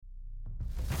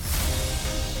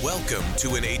Welcome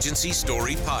to an Agency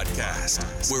Story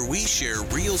podcast, where we share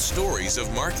real stories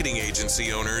of marketing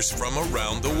agency owners from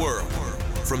around the world.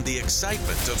 From the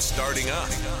excitement of starting up,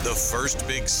 the first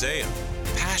big sale,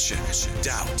 passion,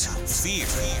 doubt, fear,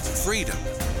 freedom,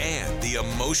 and the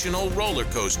emotional roller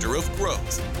coaster of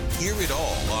growth. Hear it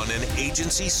all on an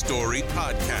Agency Story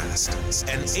podcast.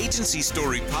 An Agency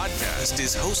Story podcast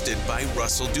is hosted by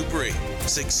Russell Dupree,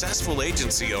 successful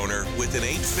agency owner with an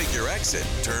 8-figure exit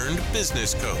turned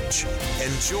business coach.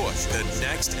 Enjoy the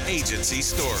next Agency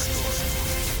Story.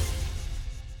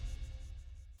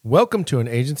 Welcome to an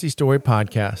Agency Story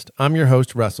podcast. I'm your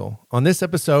host, Russell. On this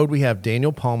episode, we have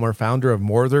Daniel Palmer, founder of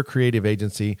Morether Creative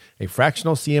Agency, a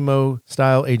fractional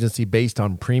CMO-style agency based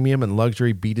on premium and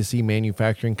luxury B2C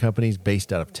manufacturing companies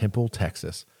based out of Temple,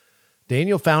 Texas.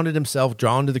 Daniel founded himself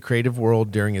drawn to the creative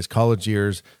world during his college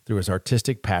years through his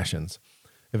artistic passions.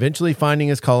 Eventually finding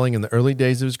his calling in the early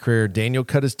days of his career, Daniel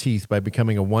cut his teeth by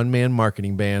becoming a one-man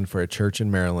marketing band for a church in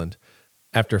Maryland.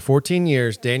 After 14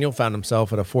 years, Daniel found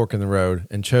himself at a fork in the road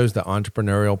and chose the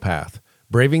entrepreneurial path,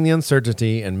 braving the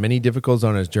uncertainty and many difficulties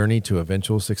on his journey to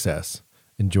eventual success.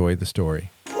 Enjoy the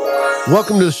story.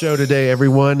 Welcome to the show today,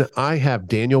 everyone. I have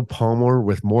Daniel Palmer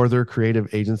with Morether Creative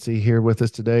Agency here with us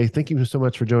today. Thank you so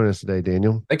much for joining us today,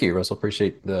 Daniel. Thank you, Russell.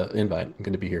 Appreciate the invite.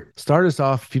 Good to be here. Start us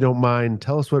off, if you don't mind.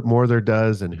 Tell us what Morether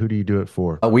does and who do you do it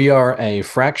for? We are a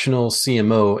fractional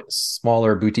CMO,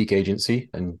 smaller boutique agency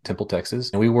in Temple,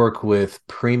 Texas. And we work with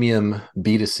premium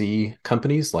B2C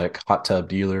companies like hot tub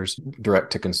dealers,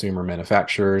 direct-to-consumer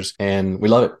manufacturers, and we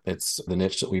love it. It's the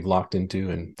niche that we've locked into,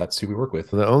 and that's who we work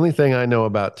with. The only thing I know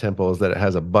about Temple is that it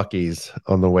has a Buc-ee's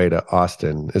on the way to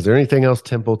Austin. Is there anything else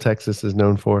Temple, Texas is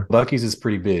known for? Buc-ee's is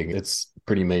pretty big. It's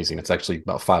pretty amazing. It's actually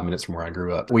about 5 minutes from where I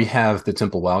grew up. We have the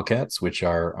Temple Wildcats, which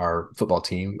are our football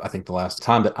team. I think the last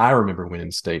time that I remember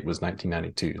winning state was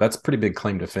 1992. That's a pretty big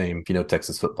claim to fame if you know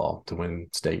Texas football to win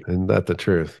state. Isn't that the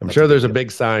truth? I'm sure there's a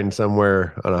big sign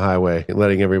somewhere on a highway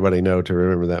letting everybody know to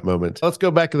remember that moment. Let's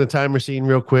go back to the time machine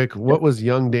real quick. What was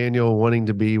young Daniel wanting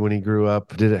to be when he grew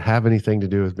up? Did it have anything to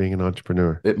do with being an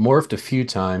entrepreneur? It morphed a few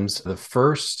times. The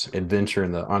first adventure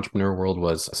in the entrepreneur world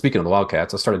was, speaking of the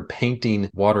Wildcats, I started painting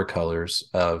watercolors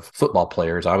of football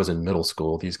players. I was in middle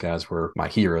school. These guys were my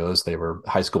heroes. They were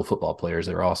high school football players.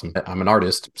 They were awesome. I'm an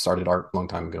artist, started art a long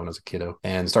time ago when I was a kiddo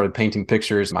and started painting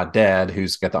pictures. My dad,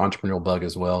 who's got the entrepreneurial bug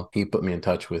as well, he put me in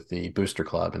touch with the Booster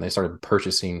Club and they started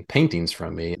purchasing paintings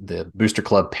from me. The Booster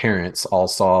Club parents all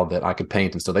saw that I could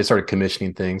paint. And so they started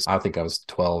commissioning things. I think I was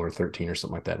 12 or 13 or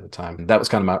something like that at the time. And that was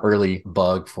kind of my early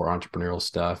bug for entrepreneurial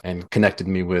stuff and connected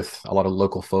me with a lot of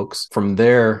local folks. From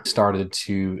there, started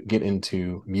to get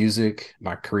into music.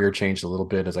 My career changed a little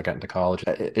bit as I got into college.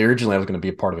 Originally, I was going to be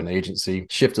a part of an agency,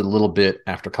 shifted a little bit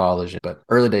after college, but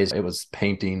early days, it was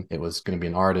painting. It was going to be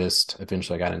an artist.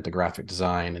 Eventually, I got into graphic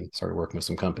design and started working with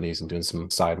some companies and doing some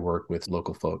side work with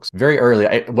local folks. Very early,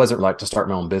 it wasn't like to start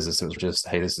my own business. It was just,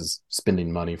 hey, this is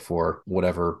spending money for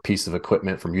whatever piece of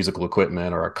equipment, for musical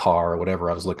equipment or a car or whatever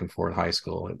I was looking for in high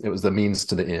school. It was the means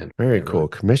to the end. Very cool.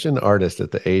 Commissioned artist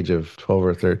at the age of 12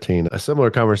 or 13. A similar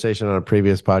conversation on a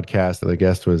previous podcast. The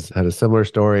guest had a similar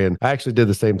story. And I actually did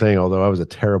the same thing, although I was a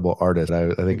terrible artist.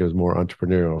 I think it was more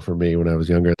entrepreneurial for me when I was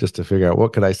younger, just to figure out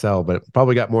what could I sell, but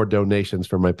probably got more donations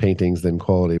for my paintings than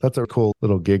quality. That's a cool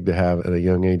little gig to have at a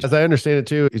young age. As I understand it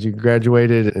too, as you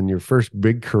graduated and your first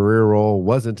big career role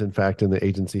wasn't in fact in the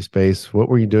agency space. What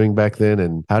were you doing back then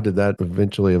and how did that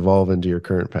eventually evolve into your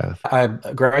current path? I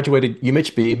graduated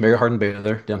UMHB, Mary Hardin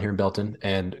Baylor, down here in Belton,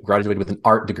 and graduated with an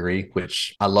art degree,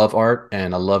 which I love art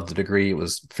and I loved the degree. It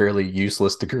was a fairly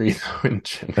useless degree in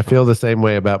general. I feel the same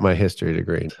way about my history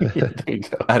degree. Yeah, there you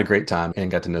go. I had a great time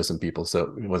and got to know some people,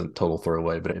 so it wasn't total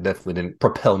throwaway, but it definitely didn't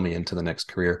propel me into the next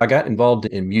career. I got involved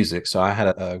in music, so I had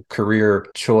a career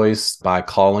choice by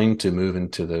calling to move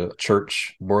into the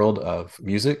church world of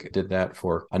music. Did that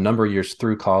for a number of years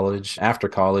through college. After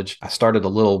college, I started a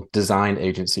little design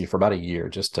agency for about a year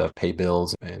just to pay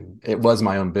bills, and it was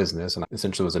my own business, and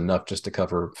essentially was enough just to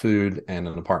cover food and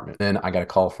an apartment. Then I got a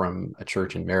call from a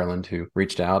church in Maryland who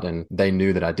reached out, and they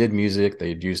knew that I did music. They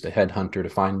had used a headhunter to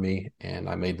find me, and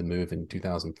I made the move in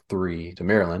 2003 to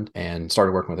Maryland and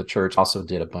started working with a church. Also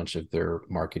did a bunch of their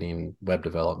marketing, web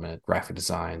development, graphic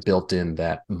design, built in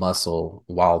that muscle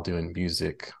while doing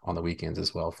music on the weekends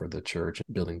as well for the church,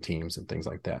 building teams and things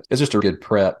like that. It's just a good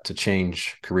prep to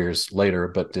change careers later,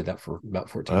 but did that for about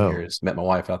 14 years. Met my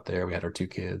wife out there. We had our 2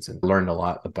 kids and learned a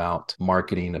lot about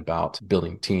marketing, about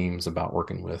building teams, about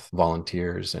working with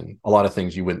volunteers, and a lot of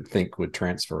things you wouldn't think would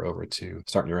transfer transfer over to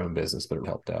starting your own business, but it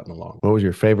helped out in the long run. What was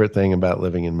your favorite thing about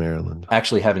living in Maryland?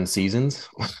 Actually having seasons.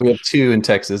 We have two in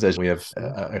Texas, as we have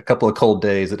a couple of cold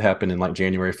days that happen in like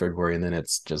January, February, and then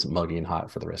it's just muggy and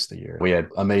hot for the rest of the year. We had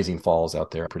amazing falls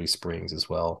out there, pretty springs as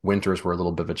well. Winters were a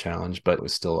little bit of a challenge, but it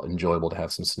was still enjoyable to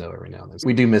have some snow every now and then. So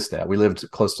we do miss that. We lived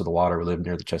close to the water. We lived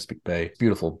near the Chesapeake Bay.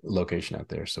 Beautiful location out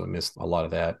there. So we missed a lot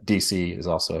of that. DC is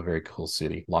also a very cool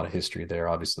city. A lot of history there,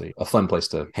 obviously. A fun place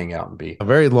to hang out and be. A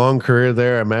very long career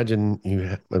there. I imagine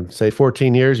you say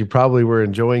 14 years, you probably were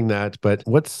enjoying that, but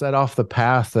what set off the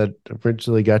path that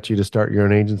eventually got you to start your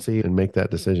own agency and make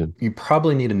that decision? You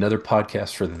probably need another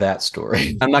podcast for that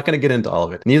story. I'm not going to get into all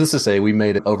of it. Needless to say, we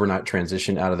made an overnight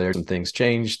transition out of there. Some things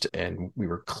changed and we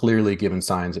were clearly given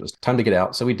signs it was time to get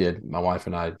out. So we did. My wife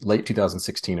and I, late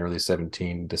 2016, early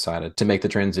 17, decided to make the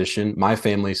transition. My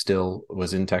family still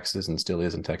was in Texas and still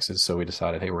is in Texas. So we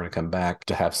decided, hey, we're going to come back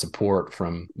to have support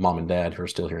from mom and dad who are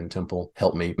still here in Temple,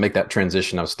 help me make that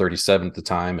transition. I was 37 at the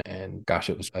time. And gosh,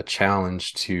 it was a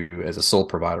challenge to, as a sole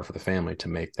provider for the family, to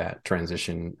make that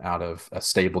transition out of a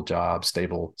stable job,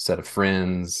 stable set of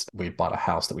friends. We bought a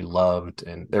house that we loved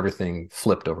and everything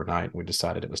flipped overnight. We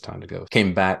decided it was time to go.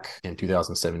 Came back in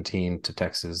 2017 to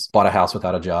Texas, bought a house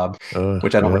without a job,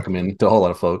 which I don't recommend to a whole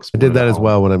lot of folks. I did that as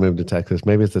well when I moved to Texas.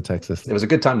 Maybe it's the Texas. It was a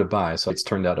good time to buy, so it's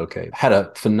turned out okay. Had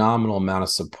a phenomenal amount of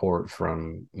support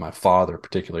from my father,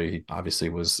 particularly. He obviously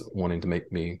was wanting to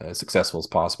make me as successful as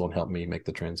possible and help me make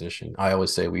the transition. I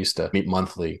always say we used to meet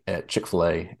monthly at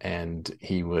Chick-fil-A and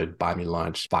he would buy me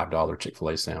lunch, $5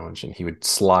 Chick-fil-A sandwich, and he would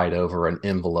slide over an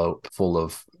envelope full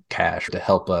of cash to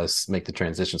help us make the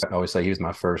transition. So I always say he was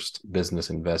my first business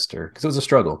investor because it was a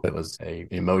struggle. It was a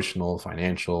emotional,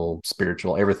 financial,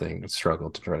 spiritual, everything struggle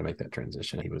to try to make that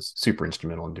transition. He was super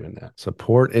instrumental in doing that.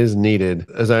 Support is needed.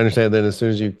 As I understand, then as soon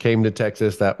as you came to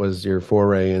Texas, that was your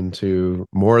foray into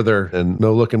Morether and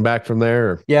no looking back from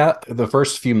there? Yeah, the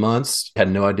first few months, had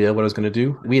no idea what I was going to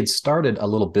do. We had started a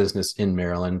little business in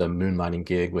Maryland, a moonlighting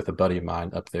gig with a buddy of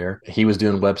mine up there. He was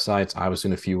doing websites. I was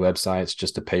doing a few websites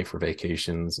just to pay for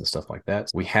vacations and stuff like that.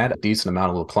 We had a decent amount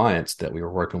of little clients that we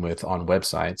were working with on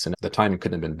websites, and the timing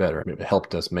couldn't have been better. I mean, it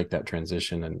helped us make that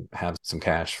transition and have some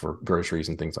cash for groceries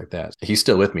and things like that. He's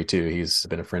still with me too. He's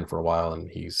been a friend for a while and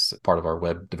he's part of our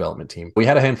web development team. We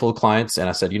had a handful of clients and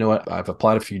I said, you know what? I've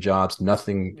applied a few jobs.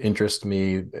 Nothing interests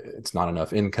me. It's not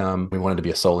enough income. We wanted to be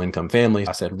a sole income family.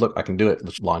 I said, look, I can do it.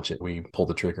 Let's launch it. We pulled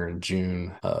the trigger in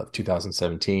June of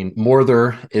 2017.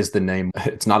 Morether is the name.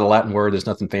 It's not a Latin word. There's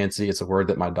nothing fancy. It's a word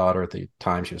that my daughter at the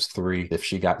time, she was 3, if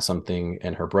she got something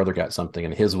and her brother got something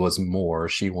and his was more,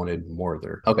 she wanted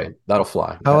Morether. Okay, that'll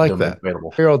fly. I like that.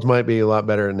 4-year-olds might be a lot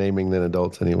better at naming than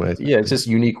adults anyway. Yeah, it's just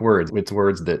unique words. It's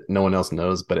words that no one else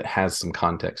knows, but it has some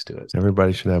context to it.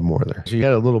 Everybody should have Morether. So you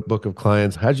had a little book of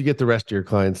clients. How'd you get the rest of your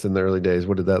clients in the early days?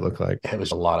 What did that look like? It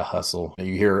was a lot of hustle.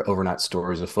 You hear overnight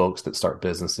stories of folks that start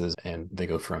businesses and they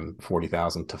go from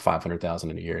 40,000 to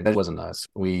 500,000 in a year. That wasn't us.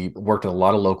 We worked with a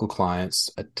lot of local clients,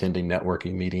 attending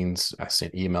networking meetings. I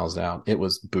sent emails out. It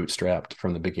was bootstrapped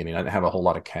from the beginning. I didn't have a whole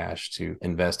lot of cash to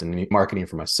invest in marketing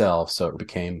for myself. So it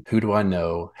became, who do I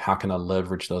know? How can I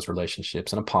leverage those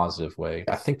relationships in a positive way?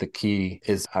 I think the key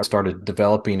is I started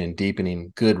developing and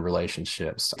deepening good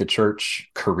relationships. The church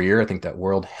career, I think that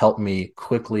world helped me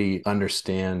quickly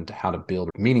understand how to build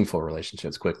meaningful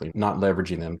relationships quickly, not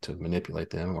leveraging them to manipulate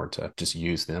them or to just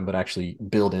use them, but actually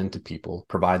build into people,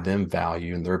 provide them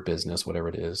value in their business, whatever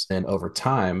it is. And over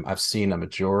time, I've seen a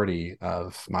majority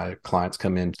of my clients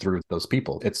come in through those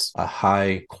people. It's a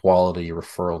high quality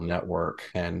referral network.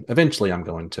 And eventually I'm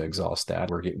going to exhaust that.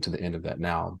 We're getting to the end of that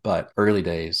now. But early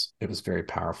days, it was very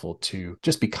powerful to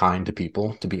just be kind to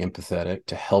people, to be empathetic,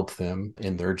 to help them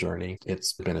in their journey.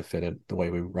 It's benefited the way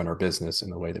we run our business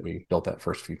and the way that we built that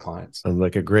first few clients. Sounds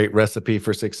like a great recipe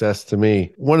for success to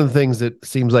me. One of the things that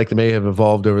seems like they may have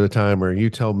evolved over the time, or you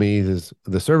tell me, is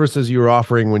the services you were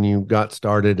offering when you got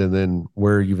started and then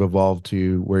where you've evolved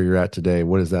to where you're at today.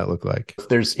 What does that look like? If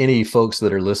there's any folks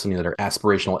that are listening that are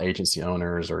aspirational agency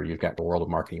owners, or you've got the world of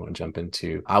marketing you want to jump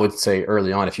into, I would say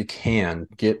early on, if you can,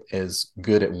 get as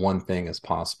good at one thing as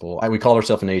possible. We called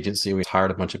ourselves an agency. We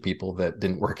hired a bunch of people that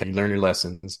didn't work and learn your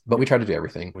lessons, but we tried to do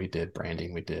everything. We did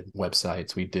branding, we did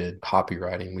websites, we did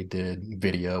copywriting, we did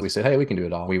video. We said, hey, we can do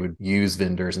it all. We would use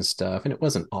vendors and stuff, and it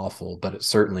wasn't awful, but it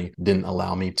certainly didn't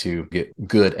allow me to get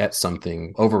good at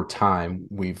something. Over time,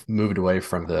 we've moved away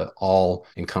from the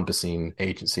all-encompassing existing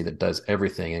agency that does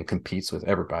everything and competes with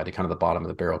everybody, kind of the bottom of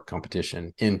the barrel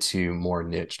competition, into more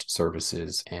niched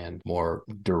services and more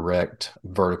direct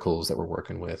verticals that we're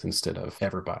working with instead of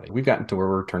everybody. We've gotten to where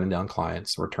we're turning down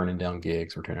clients, we're turning down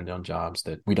gigs, we're turning down jobs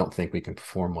that we don't think we can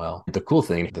perform well. The cool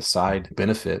thing, the side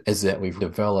benefit, is that we've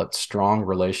developed strong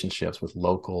relationships with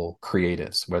local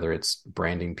creatives, whether it's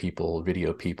branding people,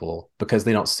 video people, because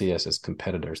they don't see us as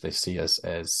competitors. They see us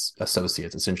as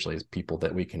associates, essentially as people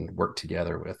that we can work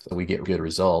together with. We get good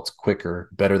results quicker,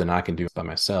 better than I can do by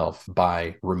myself,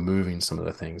 by removing some of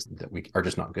the things that we are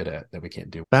just not good at, that we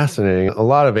can't do. Fascinating. A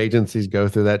lot of agencies go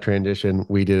through that transition.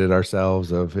 We did it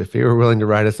ourselves of, if you were willing to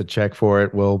write us a check for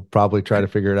it, we'll probably try to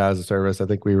figure it out as a service. I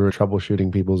think we were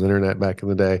troubleshooting people's internet back in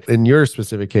the day. In your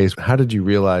specific case, how did you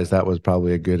realize that was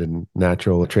probably a good and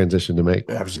natural transition to make?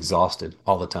 I was exhausted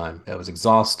all the time. I was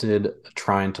exhausted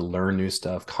trying to learn new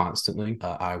stuff constantly.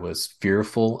 I was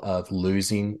fearful of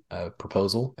losing a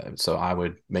proposal. So I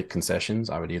would make concessions.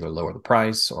 I would either lower the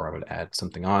price or I would add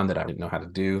something on that I didn't know how to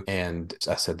do. And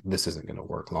I said, this isn't going to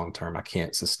work long term. I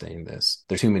can't sustain this.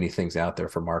 There's too many things out there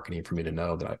for marketing for me to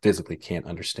know that I physically can't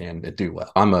understand and do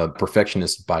well. I'm a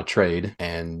perfectionist by trade.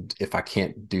 And if I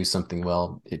can't do something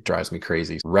well, it drives me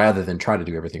crazy. Rather than try to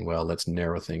do everything well, let's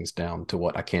narrow things down to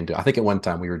what I can do. I think at one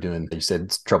time we were doing, you said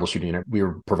troubleshooting, we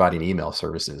were providing email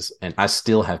services. And I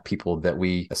still have people that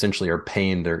we essentially are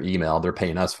paying their email. They're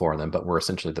paying us for them, but we're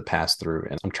essentially the pass through.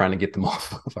 And I'm trying to get them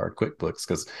off of our QuickBooks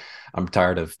because I'm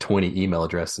tired of 20 email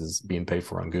addresses being paid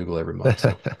for on Google every month.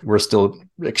 So we're still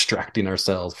extracting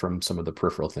ourselves from some of the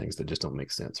peripheral things that just don't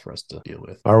make sense for us to deal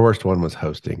with. Our worst one was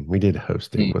hosting. We did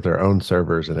hosting with our own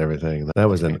servers and everything. That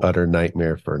was an utter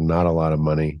nightmare for not a lot of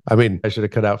money. I mean, I should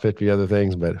have cut out 50 other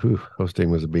things, but hosting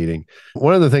was a beating.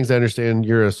 One of the things I understand,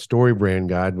 you're a story brand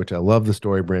guide, which I love the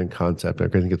story brand concept. I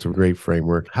think it's a great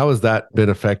framework. How has that been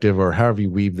effective, or how have you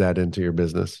weaved that into your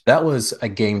business? That was a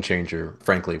game changer,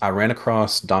 frankly. I ran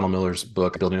across Donald Miller's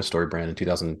book, Building a Story Brand, in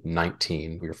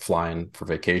 2019. We were flying for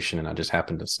vacation and I just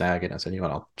happened to snag it. I said, you know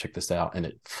what, I'll check this out. And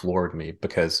it floored me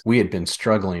because we had been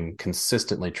struggling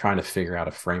consistently trying to figure out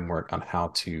a framework on how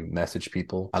to message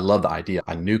people. I love the idea.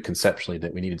 I knew conceptually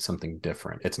that we needed something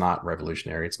different. It's not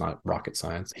revolutionary. It's not rocket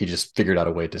science. He just figured out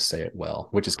a way to say it well,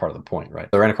 which is part of the point, right?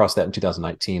 So I ran across that in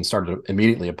 2019, started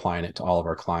immediately applying it to all of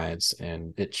our clients,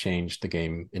 and it changed the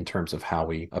game in terms of how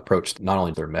we approached not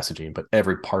only their messaging, but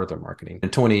every part of their marketing. In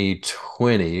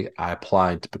 2020, I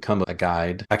applied to become a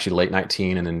guide, actually late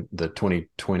 19, and then the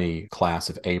 2020 class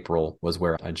of April was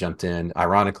where I jumped in.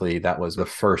 Ironically, that was the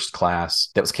first class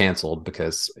that was canceled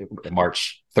because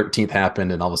March 13th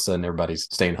happened and all of a sudden everybody's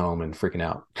staying home and freaking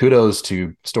out. Kudos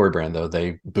to StoryBrand though.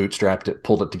 They bootstrapped it,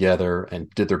 pulled it together, and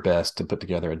did their best to put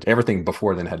together. Everything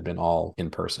before then had been all in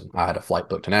person. I had a flight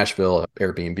booked to Nashville,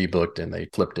 Airbnb booked, and they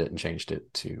flipped it and changed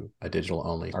it to a digital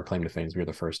only. Our claim to fame is we were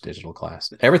the first digital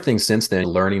class. Everything since then,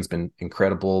 learning's been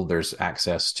incredible. There's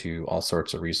access to all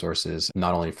sorts of resources,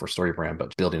 not only for StoryBrand,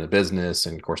 but building a business.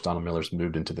 And of course, Donald Miller's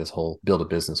moved into this whole build a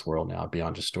business world now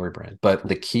beyond just StoryBrand. But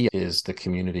the key is the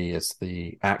community. It's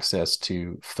the access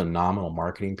to phenomenal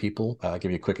marketing people. I'll give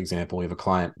you a quick example. We have a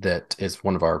client that is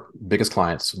one of our biggest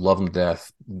clients, love them to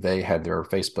death. They had their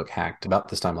Facebook hacked about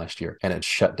this time last year, and it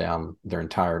shut down their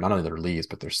entire, not only their leads,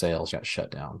 but their sales got shut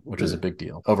down, which is a big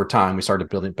deal. Over time, we started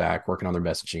building it back, working on their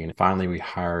messaging. And finally, we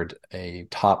hired a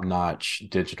top-notch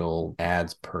digital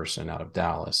ads person out of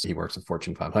Dallas. He works at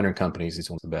Fortune 500 companies. He's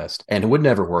one of the best. And would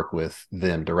never work with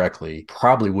them directly,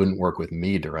 probably wouldn't work with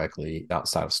me directly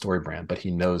outside of StoryBrand, but he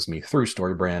knows me through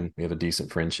StoryBrand. We have a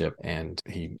decent friendship, and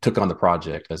he took on the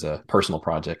project as a personal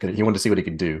project. He wanted to see what he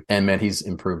could do. And man, he's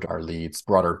improved our leads,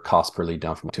 brought our cost per lead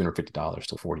down from $250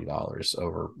 to $40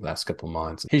 over the last couple of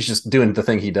months. He's just doing the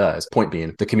thing he does. Point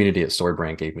being, the community at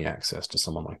StoryBrand gave me access to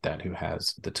someone like that who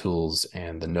has the tools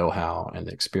and the know-how and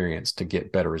the experience to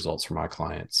get better results for my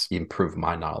clients, improve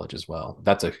my knowledge as well.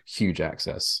 That's a huge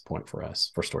access point for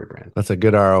us, for StoryBrand. That's a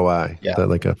good ROI. Yeah. Is that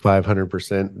like a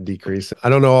 500% decrease? I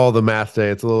don't know all the math today.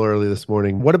 It's a little early this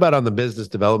morning. What about on the business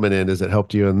development end? Has it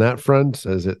helped you on that front?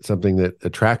 Is it something that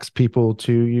attracts people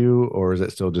to you, or is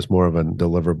it still just more of a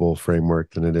deliverable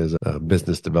framework than it is a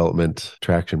business development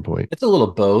traction point? It's a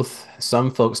little both.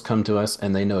 Some folks come to us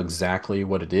and they know exactly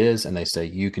what it is and they say,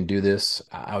 you can do this.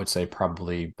 I would say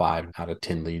probably 5 out of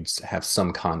 10 leads have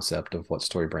some concept of what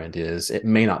StoryBrand is. It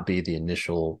may not be the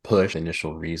initial push,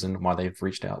 initial reason why they've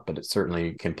reached out, but it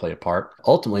certainly can play a part.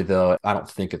 Ultimately, though, I don't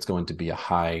think it's going to be a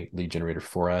high lead generator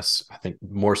for us. I think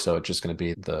think more so it's just going to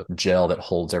be the gel that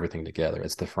holds everything together.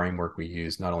 It's the framework we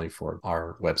use not only for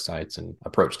our websites and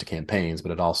approach to campaigns,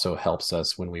 but it also helps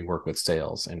us when we work with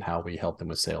sales and how we help them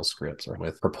with sales scripts or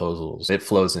with proposals. It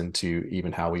flows into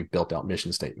even how we built out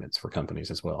mission statements for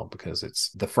companies as well, because it's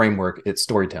the framework, it's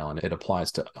storytelling. It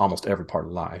applies to almost every part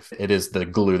of life. It is the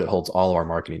glue that holds all of our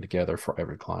marketing together for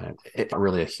every client. It's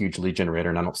really a huge lead generator,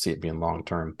 and I don't see it being long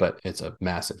term, but it's a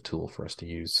massive tool for us to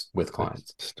use with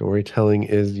clients. Storytelling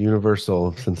is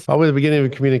universal since probably the beginning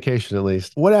of communication, at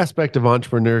least. What aspect of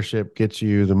entrepreneurship gets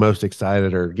you the most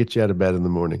excited or gets you out of bed in the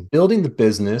morning? Building the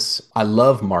business. I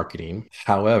love marketing.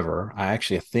 However, I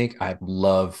actually think I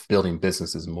love building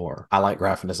businesses more. I like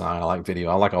graphic design. I like video.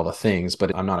 I like all the things,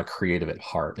 but I'm not a creative at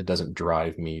heart. It doesn't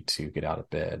drive me to get out of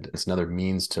bed. It's another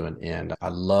means to an end. I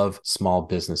love small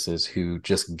businesses who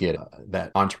just get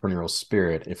that entrepreneurial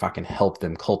spirit. If I can help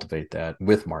them cultivate that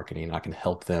with marketing, I can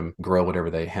help them grow whatever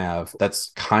they have.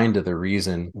 That's kind of the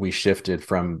reason we shifted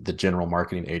from the general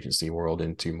marketing agency world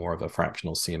into more of a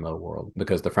fractional CMO world,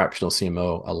 because the fractional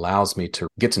CMO allows me to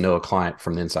get to know a client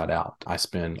from the inside out. I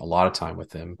spend a lot of time with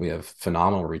them. We have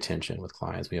phenomenal retention with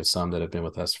clients. We have some that have been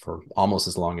with us for almost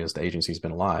as long as the agency's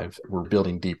been alive. We're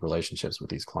building deep relationships with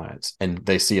these clients, and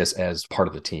they see us as part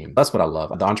of the team. That's what I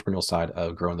love. The entrepreneurial side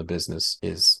of growing the business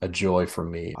is a joy for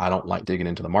me. I don't like digging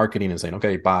into the marketing and saying,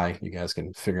 okay, bye, you guys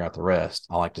can figure out the rest.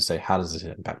 I like to say, how does this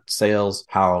impact sales?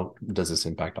 How does this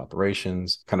impact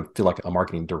operations? Kind of feel like a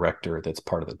marketing director that's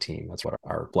part of the team. That's what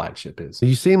our flagship is.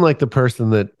 You seem like the person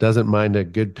that doesn't mind a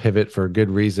good pivot for a good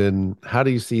reason. How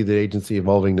do you see the agency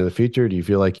evolving to the future? Do you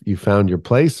feel like you found your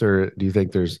place, or do you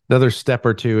think there's another step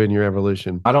or two in your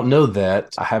evolution? I don't know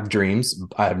that. I have dreams.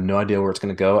 I have no idea where it's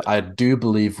going to go. I do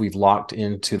believe we've locked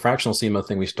into the fractional CMO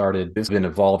thing we started. It's been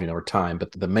evolving over time,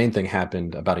 but the main thing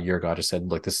happened about a year ago. I just said,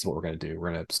 look, this is what we're going to do.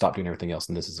 We're going to stop doing everything else,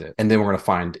 and this is it. And then we're going to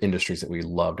find industries that we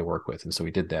love to work with. And so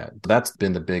we did that. But that's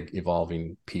been the big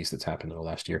evolving piece that's happened in the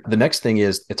last year. The next thing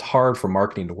is it's hard for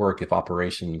marketing to work if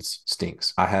operations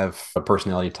stinks. I have a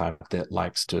personality type that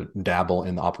likes to dabble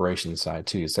in the operations side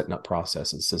too, setting up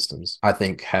processes, systems. I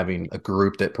think having a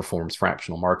group that performs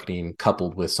fractional marketing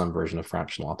coupled with some version of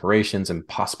fractional operations and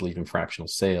possibly even fractional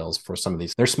sales for some of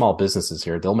these, they're small businesses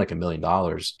here. They'll make $1 million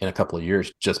in a couple of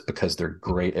years just because they're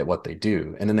great at what they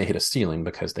do. And then they hit a ceiling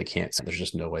because they can't, there's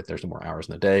just no way, there's no more hours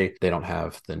in the day. They don't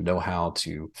have the know-how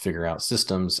to figure out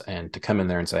systems and to come in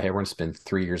there and say, hey, we're going to spend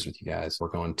 3 years with you guys. We're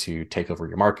going to take over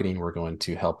your marketing. We're going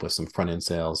to help with some front-end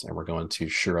sales, and we're going to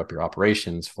shore up your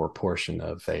operations for a portion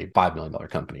of a $5 million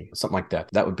company, something like that.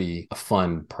 That would be a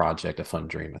fun project, a fun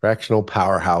dream. Fractional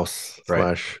powerhouse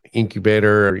slash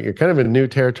incubator. You're kind of in new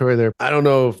territory there. I don't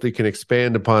know if they can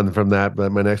expand upon from that,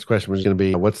 but my next question was going to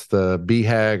be, what's the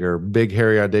BHAG or big,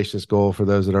 hairy, audacious goal for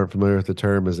those that aren't familiar with the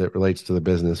term as it relates to the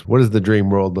business? What does the dream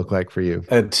world look like for you?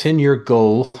 A 10-year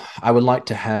goal, I would like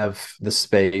to have the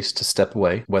space to step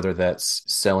away, whether that's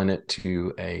selling it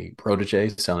to a protege,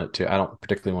 selling it to, I don't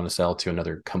particularly want to sell to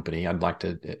another company. I'd like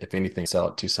to, if anything, sell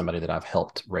it to somebody that I've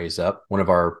helped raise up. One of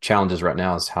our challenges right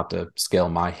now is how to scale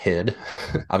my head.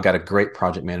 I've got a great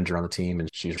project manager on the team, and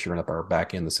she's shoring up our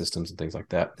back end, the systems and things like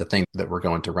that. The thing that we're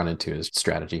going to run into is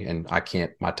strategy, and I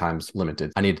can't, my time's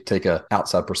limited. I need to take a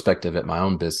outside perspective at my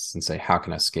own business and say, how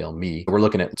can I scale me? We're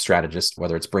looking at strategists,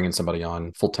 whether it's bringing somebody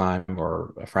on full-time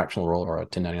or a fractional role or a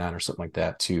 1099 or something like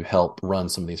that to help run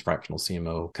some of these fractional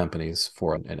CMO companies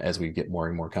for, and as we get more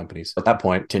and more companies. At that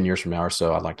point, 10 years from now or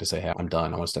so, I'd like to say, hey, I'm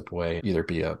done. I want to step away, either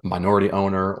be a minority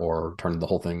owner or turn the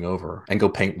whole thing over and go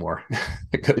paint more.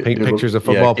 Paint pictures of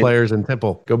football players in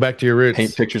Temple. Go back to your roots.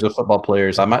 Paint pictures of football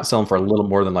players. I might sell them for a little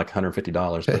more than like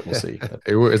 $150, but we'll see.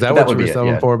 Is that what you were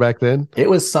selling for back then? It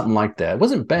was something like that. It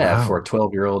wasn't bad for a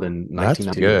 12-year-old in 1992.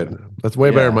 That's good. That's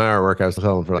way better than my artwork. I was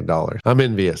selling for like $1. I'm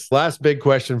envious. Last big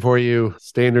question for you.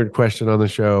 Standard question on the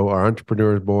show. Are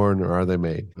entrepreneurs born or are they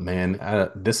made? Man,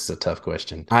 this is a tough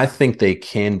question. I think they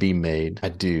can be made. I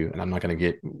do. And I'm not going to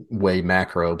get way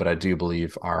macro, but I do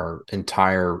believe our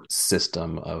entire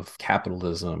system of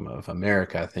capitalism of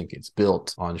America, I think it's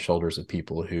built on shoulders of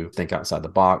people who think outside the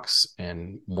box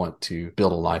and want to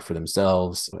build a life for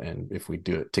themselves. And if we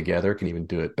do it together, can even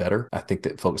do it better. I think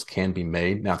that folks can be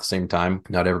made. Now, at the same time,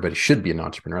 not everybody should be an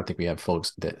entrepreneur. I think we have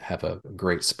folks that have a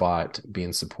great spot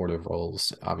being supportive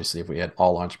roles. Obviously, if we had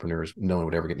all entrepreneurs, no one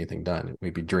would ever get anything done.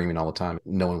 We'd be dreaming all the time.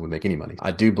 No one would make any money.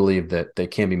 I do believe that they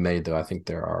can be made, though. I think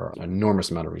there are an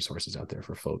enormous amount of resources out there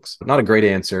for folks. Not a great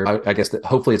answer. I guess that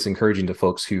hopefully it's encouraging to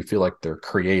folks who feel like they're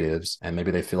creatives and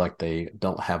maybe they feel like they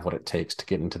don't have what it takes to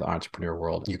get into the entrepreneur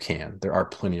world. You can. There are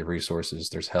plenty of resources.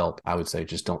 There's help. I would say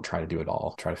just don't try to do it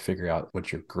all. Try to figure out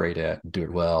what you're great at, do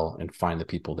it well, and find the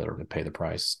people that are going to pay the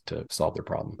price to solve their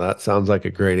problem. That sounds like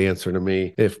a great answer to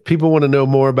me. If people want to know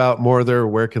more about Morether,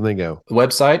 where can they go? The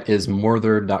website is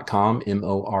morether.com,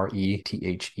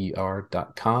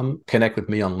 morether.com. Connect with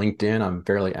me on LinkedIn. I'm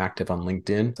fairly active on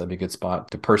LinkedIn. That'd be a good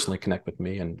spot to personally connect with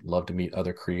me, and love to meet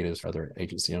other creatives, other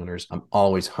agency owners. I'm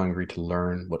always hungry to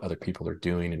learn what other people are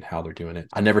doing and how they're doing it.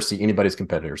 I never see anybody's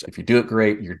competitors. If you do it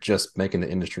great, you're just making the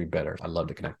industry better. I love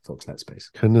to connect with folks in that space.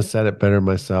 Couldn't have said it better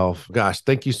myself. Gosh,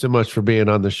 thank you so much for being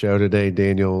on the show today,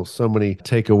 Daniel. So many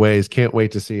takeaways. Can't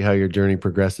wait to see how your journey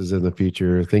progresses in the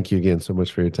future. Thank you again so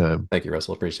much for your time. Thank you,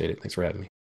 Russell. Appreciate it. Thanks for having me.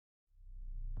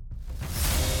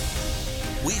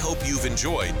 We hope you've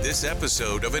enjoyed this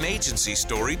episode of an Agency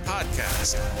Story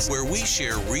podcast, where we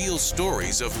share real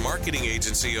stories of marketing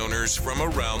agency owners from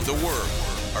around the world.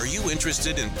 Are you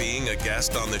interested in being a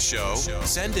guest on the show?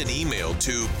 Send an email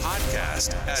to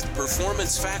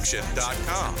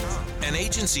podcast@performancefaction.com. An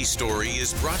Agency Story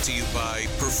is brought to you by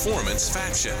Performance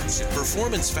Faction.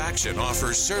 Performance Faction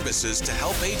offers services to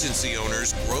help agency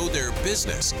owners grow their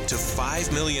business to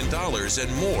 $5 million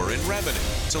and more in revenue.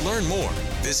 To learn more,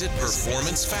 visit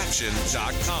performancefaction.com.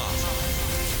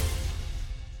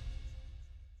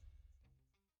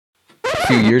 A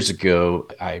few years ago,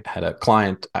 I had a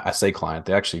client. I say client,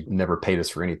 they actually never paid us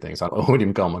for anything, so I wouldn't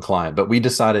even call them a client, but we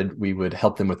decided we would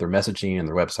help them with their messaging and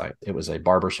their website. It was a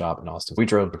barbershop in Austin. We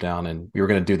drove down and we were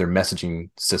going to do their messaging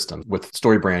system. With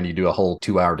StoryBrand, you do a whole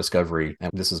 2-hour discovery,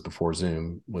 and this is before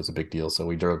Zoom was a big deal. So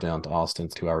we drove down to Austin,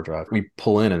 2-hour drive. We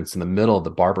pull in and it's in the middle of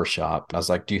the barbershop. I was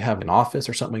like, do you have an office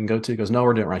or something we can go to? He goes, no,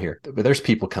 we're doing it right here. But there's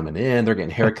people coming in, they're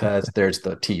getting haircuts, there's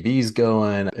the TVs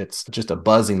going. It's just a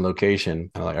buzzing location.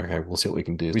 I'm like, okay, we'll see what we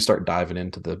can do. We start diving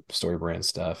into the StoryBrand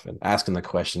stuff and asking the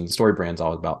questions. StoryBrand's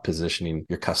all about positioning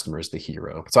your customer as the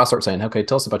hero. So I start saying, okay,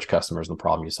 tell us about your customers and the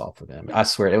problem you solve for them. I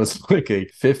swear it was like a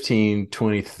 15,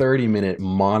 20, 30-minute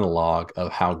monologue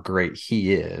of how great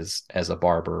he is as a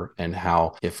barber, and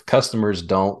how if customers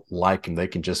don't like him, they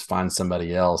can just find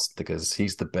somebody else because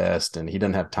he's the best and he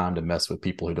doesn't have time to mess with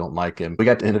people who don't like him. We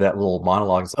got to the end of that little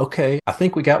monologue. Okay, I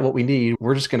think we got what we need.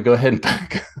 We're just going to go ahead and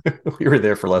we were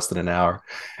there for less than an hour.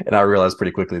 And I realized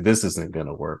pretty quickly, this isn't going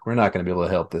to work. We're not going to be able to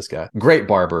help this guy. Great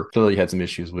barber. Clearly had some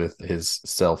issues with his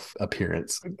self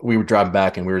appearance. We were driving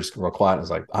back and we were just real quiet. I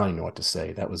was like, I don't even know what to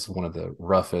say. That was one of the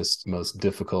roughest, most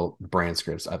difficult brand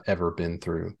scripts I've ever been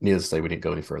through. Needless to say, we didn't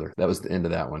go any further. That was the end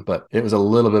of that one. But it was a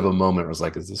little bit of a moment where I was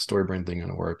like, is this StoryBrand thing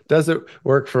going to work? Does it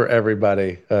work for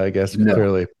everybody? I guess No.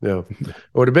 Clearly. No. It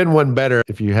would have been one better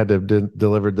if you had to have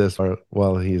delivered this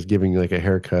while he's giving like a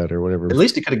haircut or whatever. At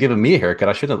least he could have given me a haircut.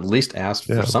 I should have at least asked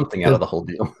for something out of the whole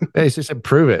deal. Hey, she said,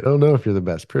 prove it. I don't know if you're the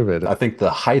best. Prove it. I think the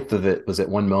height of it was at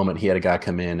one moment he had a guy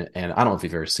come in, and I don't know if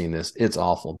you've ever seen this. It's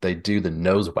awful. They do the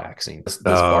nose waxing. This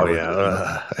barber,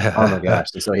 oh my gosh.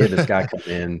 And so he had this guy come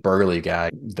in, burly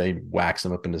guy. They wax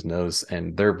him up in his nose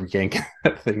and they're yanking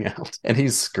that thing out. And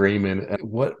he's screaming.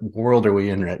 What world are we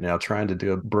in right now trying to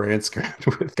do a brand script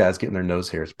with guys getting their nose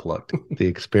hairs plucked? The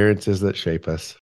experiences that shape us.